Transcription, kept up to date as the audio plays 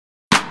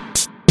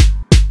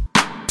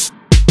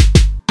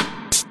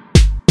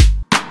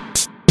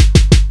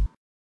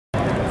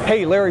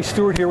Hey, Larry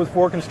Stewart here with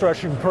Ford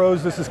Construction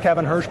Pros. This is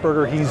Kevin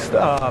Hirschberger. He's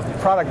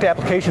product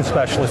application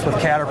specialist with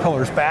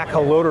Caterpillar's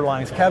Backhoe loader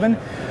lines. Kevin,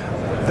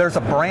 there's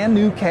a brand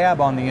new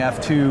cab on the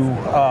F2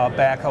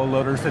 backhoe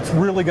loaders that's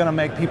really going to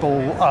make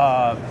people,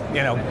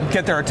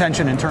 get their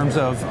attention in terms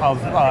of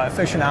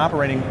efficient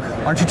operating.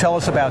 Why don't you tell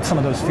us about some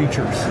of those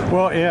features?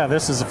 Well, yeah,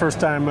 this is the first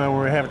time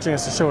we have a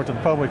chance to show it to the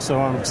public, so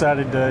I'm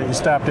excited you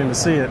stopped in to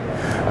see it.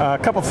 A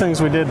couple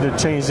things we did to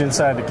change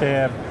inside the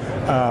cab.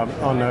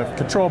 On the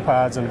control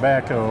pods in the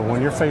backhoe,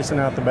 when you're facing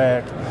out the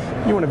back,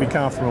 you want to be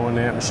comfortable in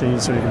that machine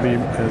so you can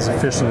be as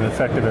efficient and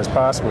effective as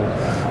possible.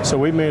 So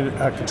we made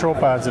control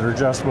pods that are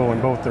adjustable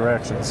in both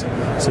directions.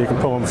 So you can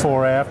pull them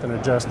fore aft and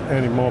adjust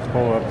any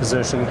multiple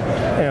position,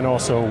 and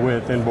also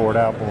with inboard,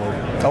 outboard.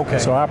 Okay.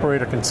 So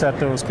operator can set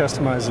those,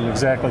 customize them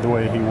exactly the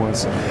way he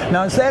wants them.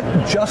 Now, is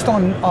that just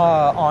on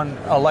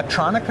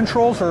electronic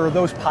controls, or are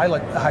those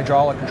pilot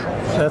hydraulic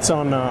controls? That's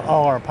on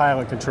all our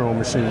pilot control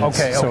machines.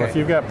 Okay. So if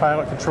you've got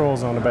pilot controls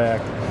on the back,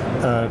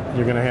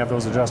 you're going to have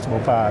those adjustable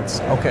pods.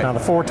 Okay. Now the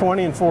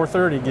 420 and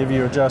 430 give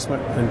you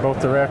adjustment in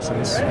both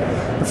directions.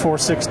 The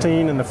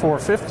 416 and the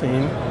 415,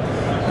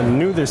 and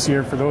new this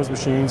year for those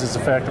machines is the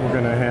fact that we're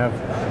going to have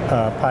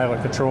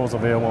pilot controls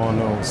available on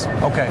those.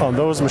 Okay. On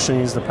those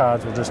machines, the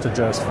pods will just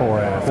adjust fore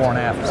aft. Fore and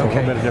aft. So okay.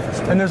 a little bit of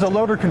difference. And there's a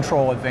loader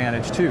control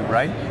advantage too,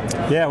 right?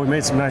 Yeah, we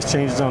made some nice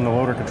changes on the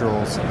loader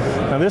controls.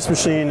 Now this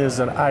machine is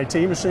an IT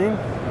machine,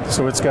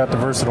 so it's got the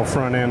versatile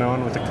front end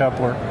on with the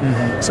coupler.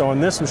 Mm-hmm. So on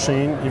this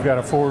machine, you've got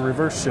a forward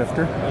reverse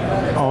shifter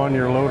on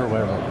your loader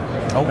lever.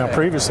 Okay. Now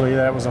previously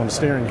that was on the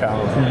steering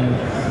column.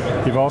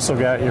 Mm-hmm. You've also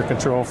got your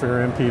control for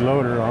your MP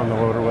loader on the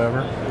loader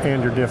lever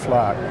and your diff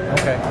lock.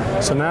 Okay.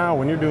 So now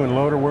when you're doing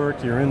loader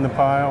work, you're in the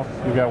pile,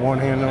 you've got one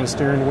hand on the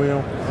steering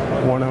wheel,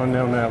 one hand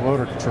on that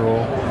loader control,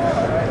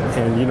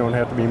 and you don't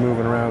have to be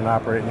moving around and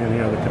operating any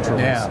other controls.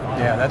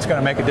 Yeah, that's going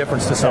to make a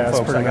difference to some folks.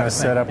 It's a pretty nice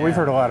setup. Yeah. We've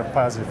heard a lot of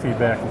positive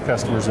feedback from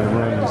customers that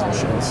run these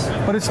machines.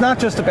 But it's not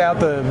just about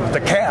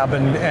the cab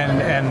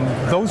and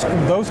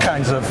those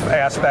kinds of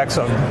aspects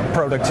of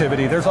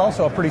productivity. There's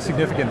also a pretty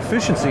significant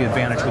efficiency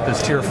advantage with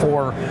this Tier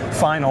 4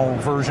 final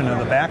version of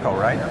the backhoe,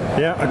 right?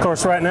 Yeah, of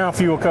course right now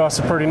fuel costs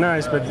are pretty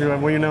nice, but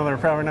we know they're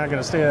probably not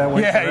going to stay that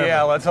way forever.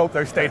 Yeah, let's hope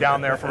they stay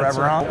down there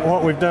forever. Huh?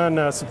 What we've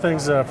done, some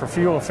things for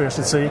fuel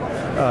efficiency.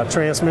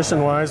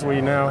 Transmission-wise,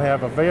 we now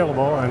have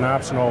available an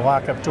optional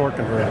lock-up torque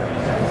converter.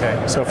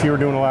 Okay. So if you were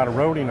doing a lot of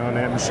roading on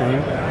that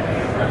machine,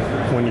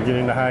 when you get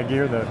into high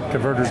gear, the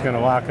converter's going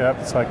to lock up.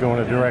 It's like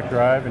going to direct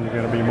drive, and you're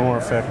going to be more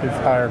effective,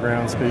 higher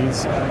ground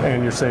speeds,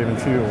 and you're saving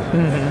fuel.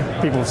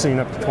 Mm-hmm. People have seen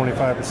up to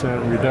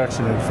 25%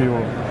 reduction in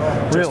fuel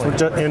just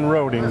in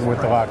roading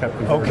with the lock-up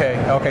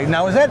converter. Okay.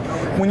 Now, is that,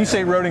 when you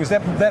say roading, is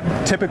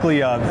that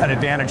typically an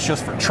advantage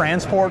just for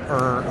transport,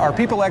 or are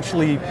people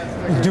actually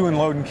doing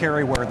load and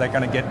carry where they're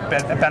going to get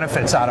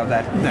benefits out of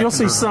that You'll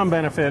see some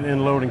benefit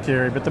in load and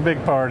carry, but the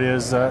big part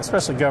is,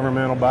 especially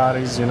governmental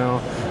bodies,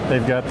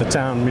 they've got the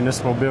town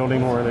municipal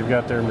building where they've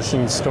got their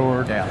machines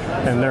stored,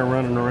 and they're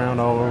running around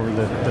all over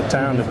the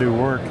town to do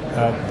work.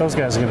 Those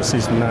guys are going to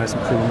see some nice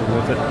improvement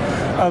with it.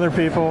 Other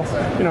people,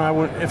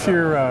 if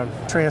you're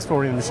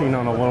transporting the machine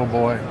on a low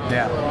boy,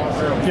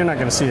 you're not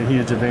going to see a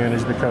huge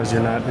advantage because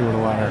you're not doing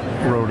a lot of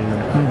roading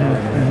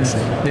in the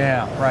machine.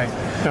 Yeah, right.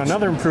 Now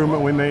another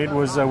improvement we made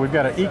was we've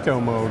got an eco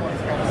mode.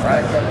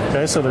 Right.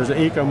 Okay, so there's an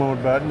eco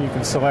mode button. You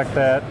can select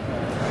that,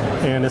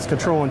 and it's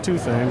controlling two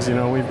things.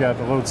 We've got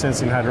the load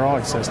sensing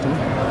hydraulic system.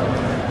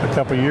 A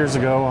couple of years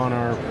ago on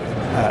our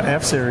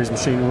F-Series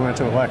machine, we went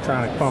to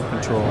electronic pump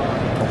control.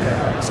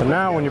 Okay. So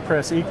now when you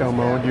press eco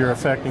mode, you're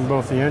affecting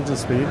both the engine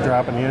speed,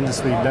 dropping the engine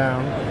speed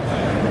down,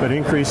 but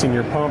increasing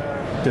your pump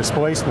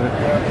displacement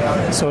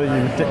so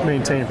that you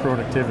maintain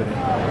productivity.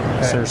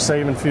 Okay. So you're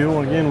saving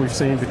fuel. Again, we've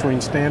seen between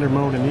standard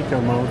mode and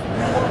eco mode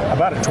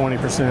about a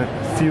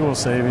 20% fuel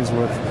savings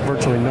with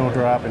virtually no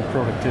drop in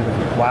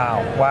productivity.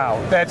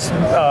 Wow. That's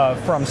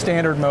from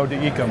standard mode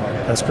to eco mode.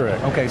 That's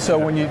correct. Okay, so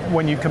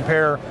when you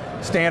compare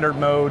standard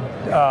mode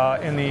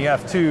in the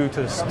F2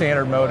 to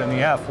standard mode in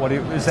the F,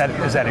 is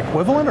that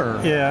equivalent,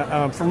 or?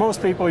 Yeah, for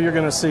most people, you're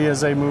going to see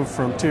as they move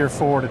from Tier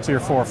 4 to Tier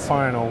 4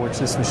 Final, which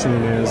this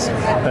machine is,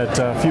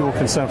 that fuel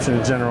consumption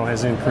in general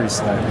has increased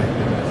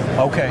slightly.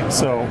 Okay.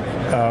 So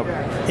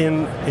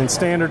in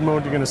standard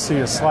mode, you're going to see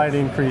a slight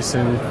increase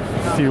in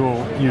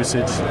fuel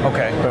usage.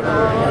 Okay.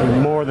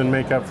 But more than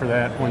make up for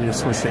that when you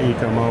switch to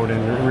eco mode,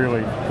 and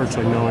really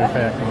virtually no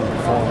impact on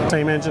performance.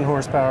 Same engine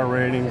horsepower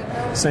rating,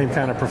 same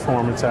kind of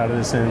performance out of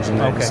this engine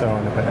that you saw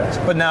in the past.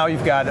 But now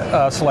you've got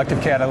a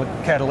selective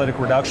catalytic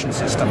reduction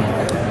system.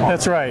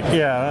 That's right,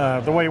 yeah.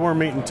 The way we're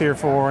meeting Tier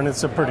 4, and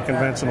it's a pretty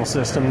conventional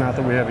system, not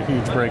that we have a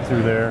huge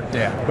breakthrough there.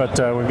 Yeah. But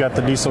we've got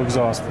the diesel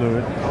exhaust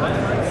fluid,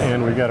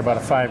 and we've got about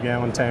a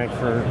 5-gallon tank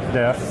for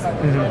DEF,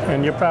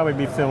 and you'll probably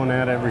be filling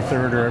that every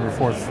third or every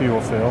fourth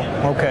fuel fill.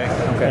 Okay.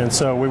 And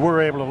so we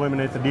were able to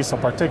eliminate the diesel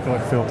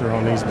particulate filter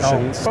on these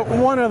machines. But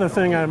one other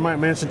thing I might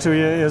mention to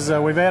you is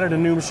we've added a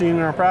new machine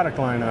in our product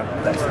lineup,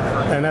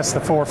 and that's the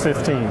 415.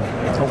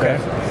 Okay.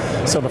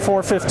 So the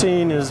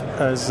 415 is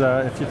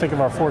if you think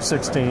of our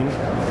 416,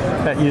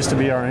 that used to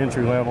be our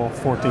entry-level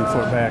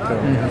 14-foot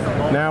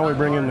backhoe. Now we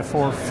bring in the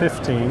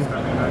 415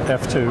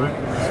 F2,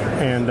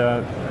 and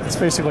it's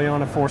basically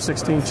on a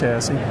 416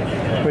 chassis.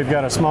 We've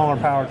got a smaller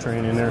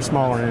powertrain in there, a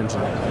smaller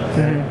engine.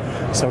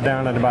 Okay? So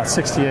down at about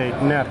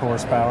 68 net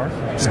horsepower.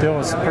 Still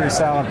is a pretty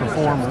solid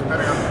performer,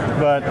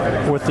 but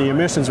with the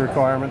emissions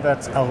requirement,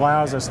 that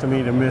allows us to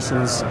meet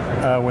emissions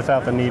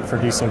without the need for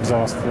diesel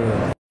exhaust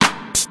fluid.